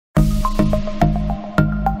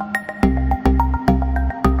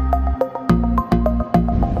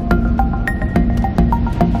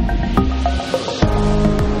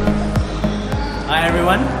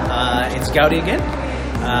Gaudi again.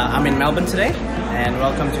 I'm in Melbourne today, and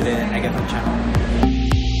welcome to the Agathon channel.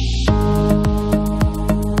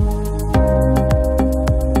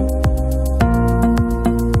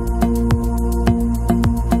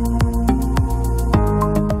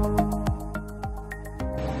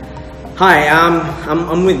 Hi,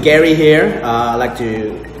 I'm with Gary here. I'd like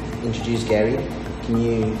to introduce Gary. Can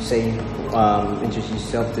you introduce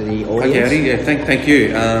yourself to the audience? Hi, Gary. Yeah, thank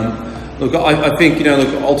you. Look, I think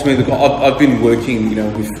ultimately, I've been working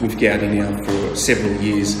with Gaudi now for several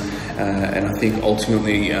years, and I think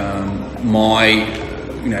ultimately my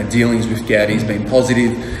dealings with Gaudi has been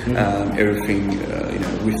positive. Everything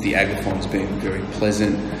with the Agathon has been very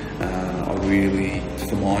pleasant.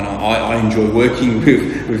 I enjoy working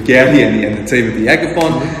with Gaudi and the team at the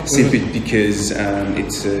Agathon, simply because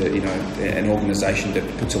it's an organisation that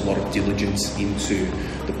puts a lot of diligence into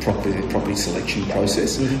the property selection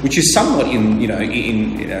process, which is somewhat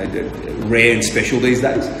rare and special these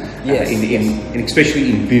days. And especially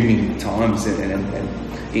in booming times and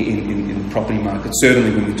in the property market.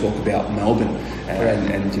 Certainly when we talk about Melbourne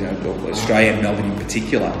and Australia and Melbourne in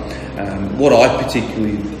particular, what I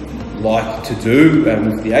particularly like to do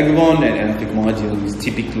with the Agathon, and I think my dealings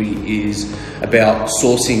typically is about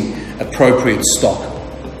sourcing appropriate stock,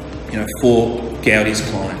 for Gaudi's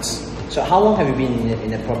clients. So how long have you been in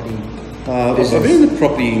the property business? I've been in the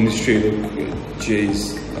property industry,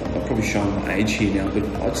 I've probably shown my age here now, but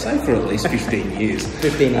I'd say for at least 15 years.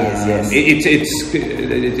 15 years, yes.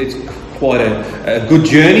 It's quite a good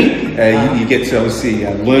journey. You get to obviously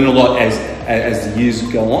learn a lot as the years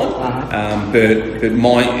go on, but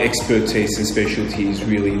my expertise and specialty is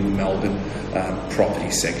really in the Melbourne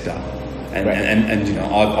property sector, and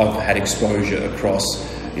I've had exposure across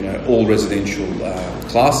all residential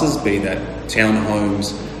classes, be that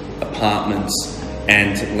townhomes, apartments,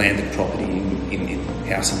 and landed property in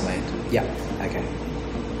house and land. Yeah. Okay.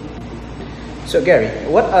 So Gary,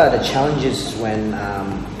 what are the challenges when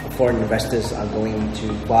foreign investors are going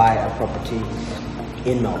to buy a property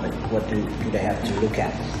in Melbourne? What do they have to look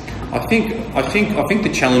at? I think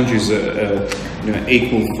the challenges are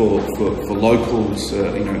equal for locals,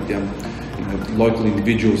 local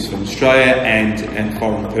individuals from Australia and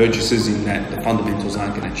foreign purchasers, in that the fundamentals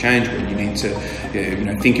aren't going to change. But you need to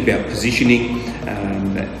think about positioning,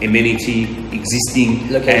 amenity,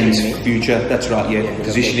 existing location, and future. That's right. Yeah,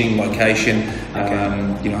 positioning, location.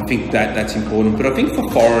 Okay. I think that's important. But I think for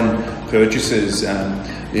foreign purchasers,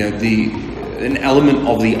 an element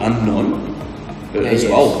of the unknown as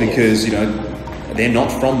well, because they're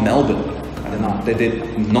not from Melbourne. They're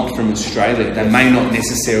not from Australia. They may not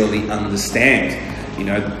necessarily understand,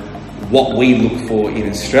 what we look for in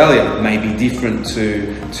Australia may be different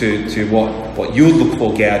to what you would look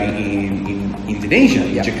for, Gaudi, in Indonesia,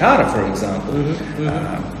 in Jakarta, for example.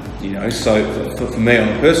 So for me on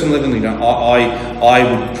a personal level, I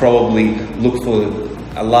would probably look for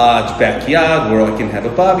a large backyard where I can have a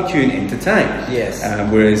barbecue and entertain. Yes.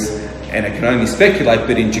 And I can only speculate,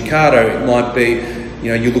 but in Jakarta it might be,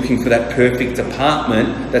 you're looking for that perfect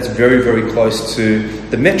apartment that's very, very close to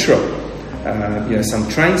the metro, some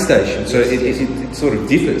train station. So it sort of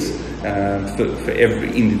differs for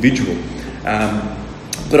every individual.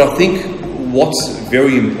 But I think what's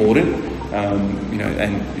very important,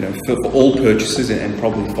 for all purchasers and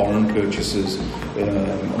probably foreign purchasers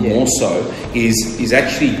more so, is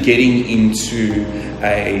actually getting into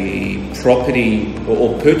a property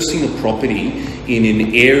or purchasing a property in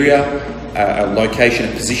an area, a location,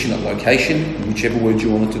 a position, a location, whichever word you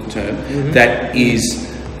want to term, that is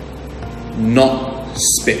not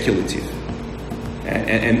speculative.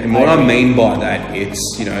 And what I mean by that, it's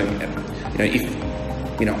if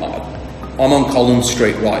I'm on Collins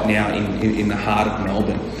Street right now in the heart of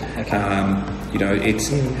Melbourne.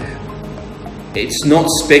 It's not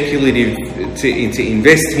speculative to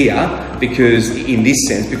invest here, because in this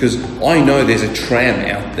sense, because I know there's a tram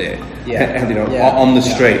out there, on the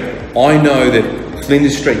street. I know that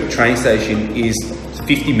Flinders Street train station is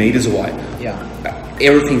 50 metres away.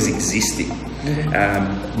 Everything's existing.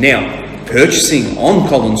 Now, purchasing on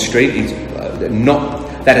Collins Street is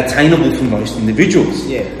not that attainable for most individuals,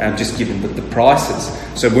 just given the prices.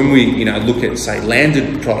 So when we look at, say,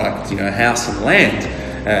 landed product, house and land,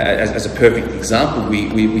 as a perfect example,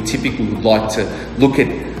 we typically would like to look at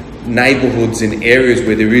neighbourhoods and areas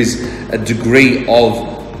where there is a degree of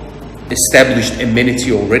established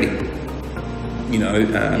amenity already.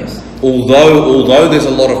 Although there's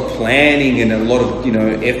a lot of planning and a lot of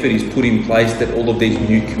effort is put in place that all of these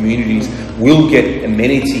new communities will get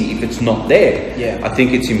amenity if it's not there. I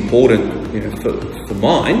think it's important, for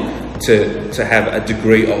mine to have a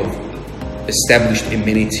degree of established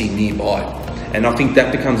amenity nearby. And I think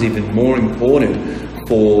that becomes even more important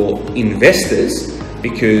for investors,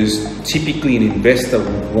 because typically an investor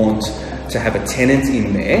will want to have a tenant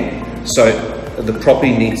in there, so the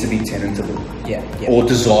property needs to be tenantable or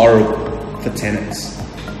desirable for tenants.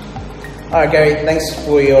 All right, Gary, thanks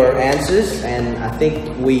for your answers, and I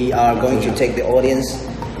think we are going to take the audience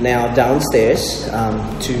now downstairs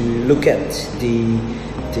to look at the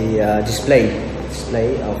display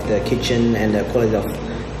of the kitchen and the quality of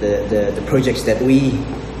the projects that we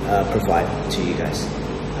provide to you guys.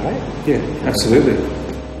 All right? Yeah, absolutely.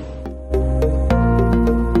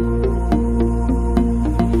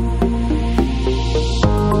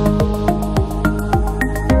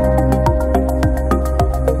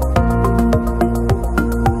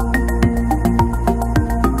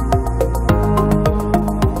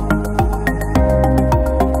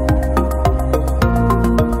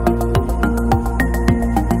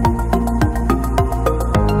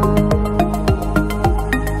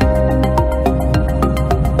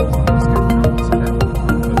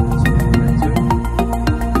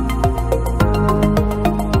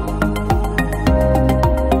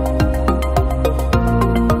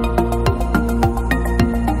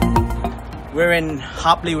 We're in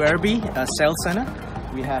Harpley, Werribee, a sales center.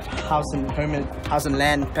 We have house and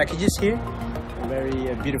land packages here.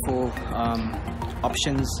 Very beautiful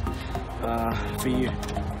options for you.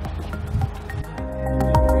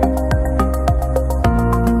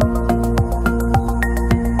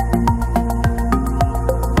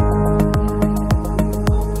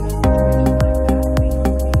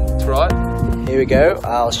 That's right. Here we go.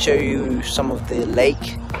 I'll show you some of the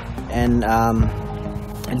lake, and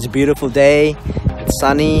it's a beautiful day. It's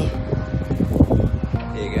sunny.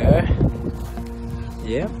 There you go.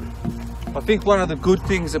 Yeah. I think one of the good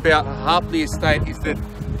things about Harpley Estate is that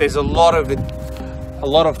there's a lot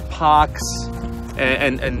of parks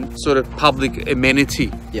and sort of public amenity,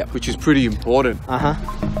 which is pretty important.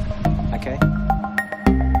 Okay.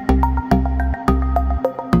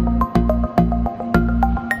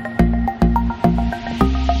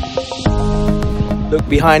 Look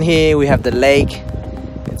behind here, we have the lake.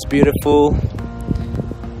 It's beautiful.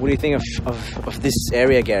 What do you think of this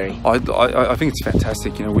area, Gary? I think it's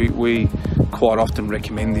fantastic. You know, we quite often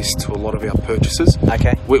recommend this to a lot of our purchasers.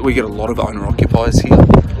 Okay. We get a lot of owner-occupiers here.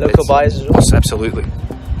 Local buyers as well? Absolutely.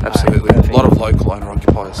 Absolutely. A lot of local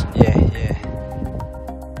owner-occupiers. Yeah.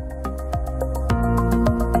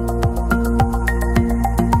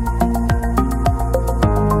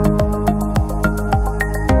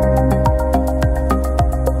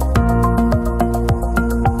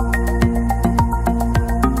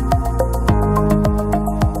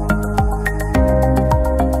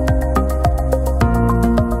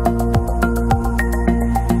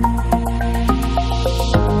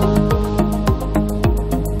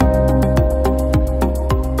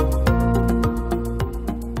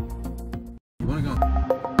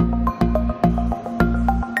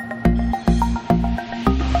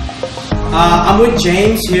 I'm with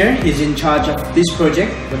James here. He's in charge of this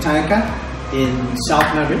project, Botanica, in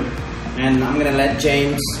South Melbourne. And I'm going to let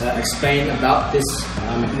James explain about this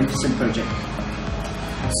magnificent project.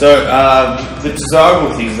 So, the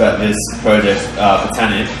desirable things about this project,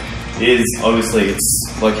 Botanica, is obviously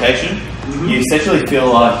its location. You essentially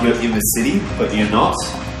feel like you're in the city, but you're not.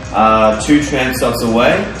 2 tram stops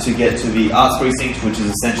away to get to the Arts Precinct, which is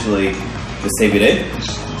essentially the CBD.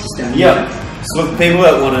 Yeah. So for people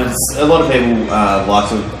that want to, a lot of people like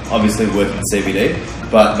to obviously work in CBD,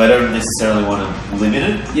 but they don't necessarily want to live in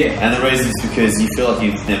it. Yeah. And the reason is because you feel like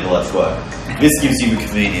you've never left work. This gives you the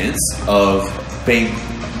convenience of being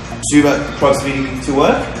to proximity to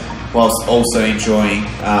work, whilst also enjoying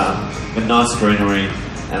the nice greenery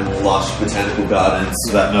and lush botanical gardens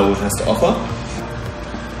that Melbourne has to offer.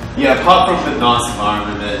 Yeah, apart from the nice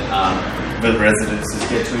environment that the residences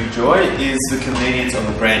get to enjoy, is the convenience of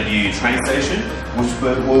a brand new train station, which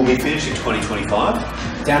will be finished in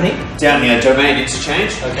 2025. Down here? Down here, Domain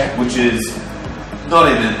Interchange, Okay. which is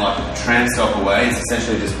not even like a tram stop away, it's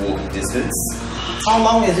essentially just walking distance. How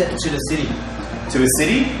long is it to the city? To the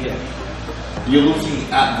city, Yeah. you're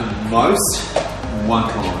looking at the most 1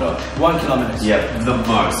 kilometre. 1 kilometre. Yeah, the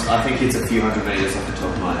most. I think it's a few hundred metres off the top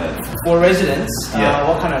of my head. For residents, Yeah.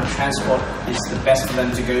 what kind of transport is the best for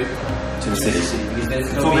them to go To the city. Because there's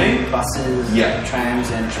For going to me? be buses, Yeah.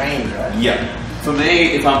 trams and trains, right? Yeah. For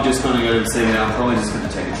me, if I'm just going to go to the city, I'm probably just going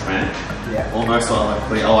to take a tram. Yeah. Or most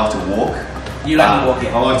likely, I like to walk. You like to walk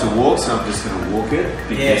it? I like to walk, so I'm just going to walk it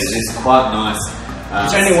because Yes. it's quite nice.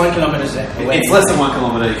 It's only 1 kilometre away. It's less than 1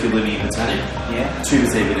 kilometre if you're living in Botanica Yeah. to the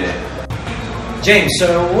CBD. James,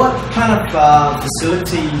 so what kind of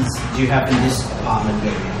facilities do you have in this apartment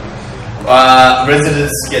building?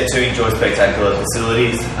 Residents get to enjoy spectacular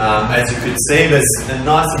facilities. As you could see, there's a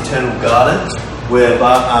nice internal garden where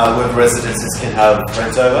residences can have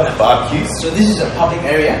friends over and barbecues. So this is a public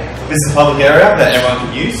area? This is a public area that everyone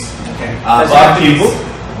can use. Okay. Barbecues.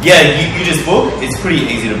 Yeah, you just book. It's pretty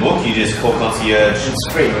easy to book. You just call concierge.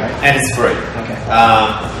 It's free, right? And it's free. Okay.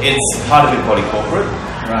 It's part of your body corporate.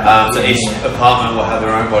 Right. So each apartment will have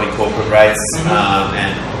their own body corporate rates,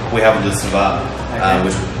 and we have a list of that,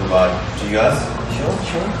 which we provide to you guys.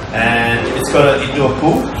 Sure. And it's got an indoor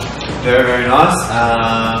pool, very, very nice,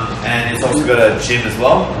 and it's also got a gym as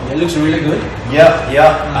well. It looks really good. Yeah.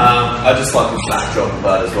 I just like the backdrop of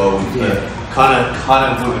that as well, with the kind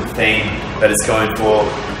of with a theme that it's going for,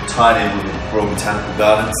 tied in with the Royal Botanical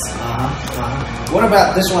Gardens. What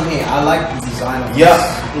about this one here? I like the design of Yeah,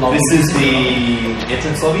 this lobby. this is the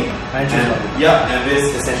entrance lobby. Yeah, and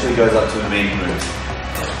this essentially goes up to a meeting room.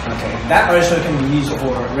 Okay, that also can be used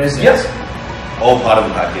for residents. Yes, all part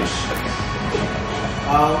of the package.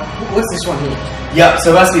 What's this one here? Yeah,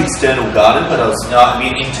 so that's the external garden that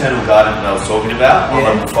internal garden that I was talking about on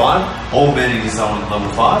level 5. All amenities are on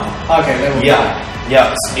level 5. Okay, level 5.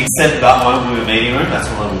 Yeah, except that one with a meeting room, that's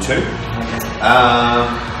on level 2.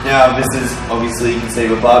 Now this is obviously, you can see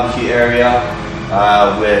a barbecue area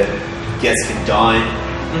where guests can dine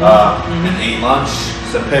and eat lunch.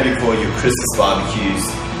 So perfect for your Christmas barbecues,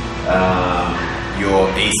 your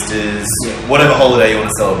Easters, whatever holiday you want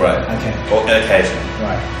to celebrate. Okay. Or occasion.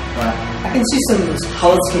 Right. I can see some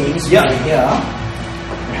color schemes here.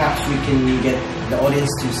 Perhaps we can get the audience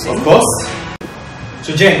to see. Of course.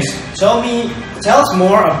 So James, tell us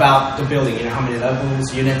more about the building. You know, how many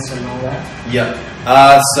levels, units, and all that. Yeah.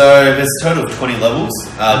 So there's a total of 20 levels.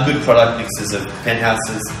 Good product mixes of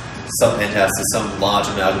penthouses, sub-penthouses, some large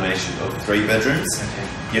amalgamation of 3 bedrooms. Okay.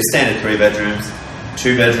 Your standard 3 bedrooms,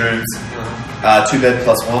 2 bedrooms, 2 bed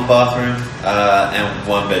plus 1 bathroom, and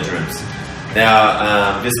 1 bedrooms.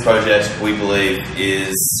 Now, this project we believe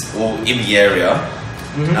is in the area,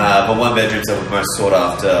 but 1 bedrooms are the most sought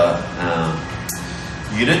after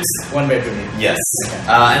units. 1 bedroom. Yes. Okay.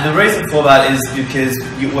 And the reason for that is because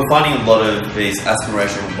we're finding a lot of these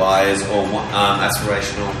aspirational buyers or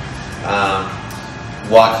aspirational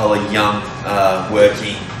white-collar, young,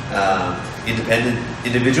 working, independent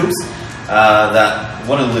individuals that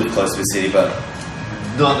want to live close to the city but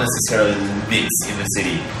not necessarily mix in the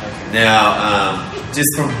city. Okay. Now, just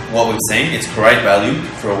from what we've seen, it's great value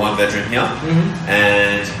for a 1 bedroom here,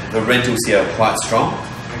 and the rentals here are quite strong.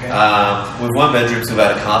 Okay. With 1 bedrooms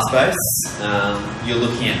without a car space, you're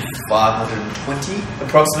looking at 520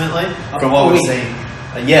 approximately from what we've seen.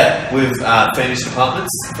 With furnished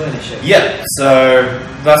apartments. Furnished. Yeah, so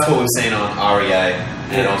that's what we've seen on REA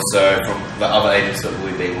and also from the other agents that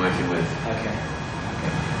we've been working with. Okay.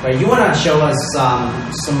 Right, you want to show us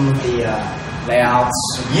some of the layouts?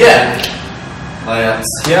 Yeah. Layouts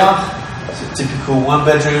here. So typical 1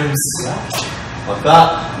 bedrooms like that.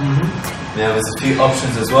 Now there's a few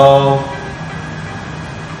options as well,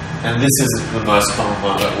 and this is the most common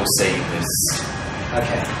one that we'll see in this.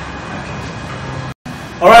 Okay.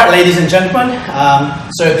 Alright, ladies and gentlemen,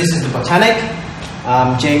 so this is the Botanic.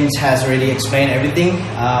 James has already explained everything.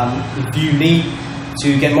 If you need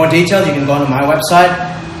to get more details, you can go on to my website,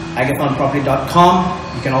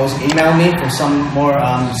 agathonproperty.com. You can always email me for some more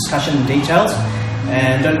discussion and details.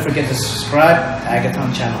 And don't forget to subscribe to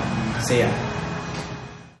Agathon channel. See ya.